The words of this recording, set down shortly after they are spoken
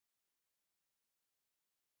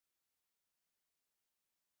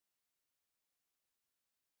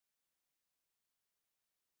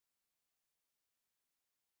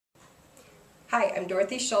Hi, I'm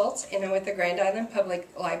Dorothy Schultz, and I'm with the Grand Island Public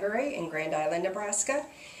Library in Grand Island, Nebraska.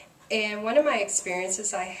 And one of my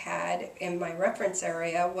experiences I had in my reference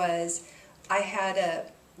area was I had a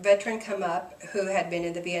veteran come up who had been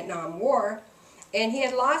in the Vietnam War, and he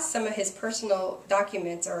had lost some of his personal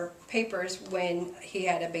documents or papers when he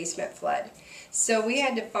had a basement flood. So we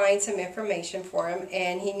had to find some information for him,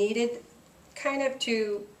 and he needed kind of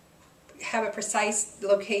to have a precise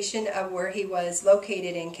location of where he was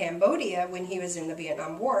located in Cambodia when he was in the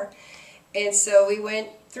Vietnam War. And so we went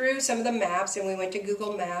through some of the maps, and we went to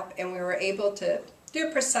Google Map, and we were able to do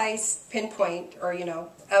a precise pinpoint, or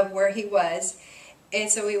of where he was. And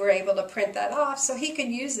so we were able to print that off so he could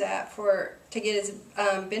use that to get his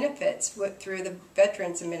benefits through the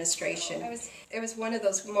Veterans Administration. It was one of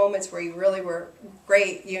those moments where you really were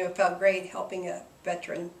great, felt great helping a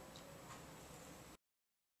veteran